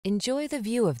Enjoy the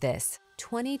view of this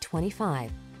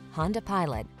 2025 Honda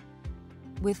Pilot.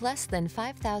 With less than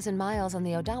 5,000 miles on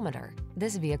the odometer,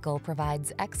 this vehicle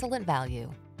provides excellent value.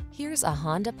 Here's a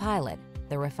Honda Pilot,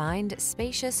 the refined,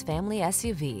 spacious family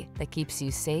SUV that keeps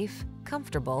you safe,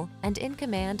 comfortable, and in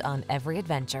command on every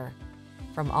adventure.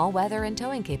 From all-weather and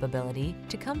towing capability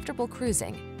to comfortable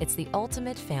cruising, it's the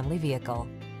ultimate family vehicle.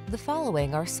 The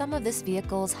following are some of this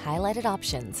vehicle's highlighted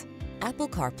options: Apple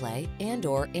CarPlay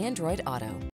and/or Android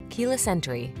Auto, keyless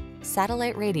entry,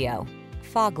 satellite radio,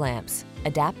 fog lamps,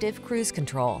 adaptive cruise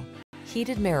control,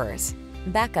 heated mirrors,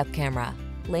 backup camera,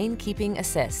 lane keeping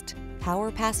assist,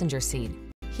 power passenger seat,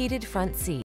 heated front seat.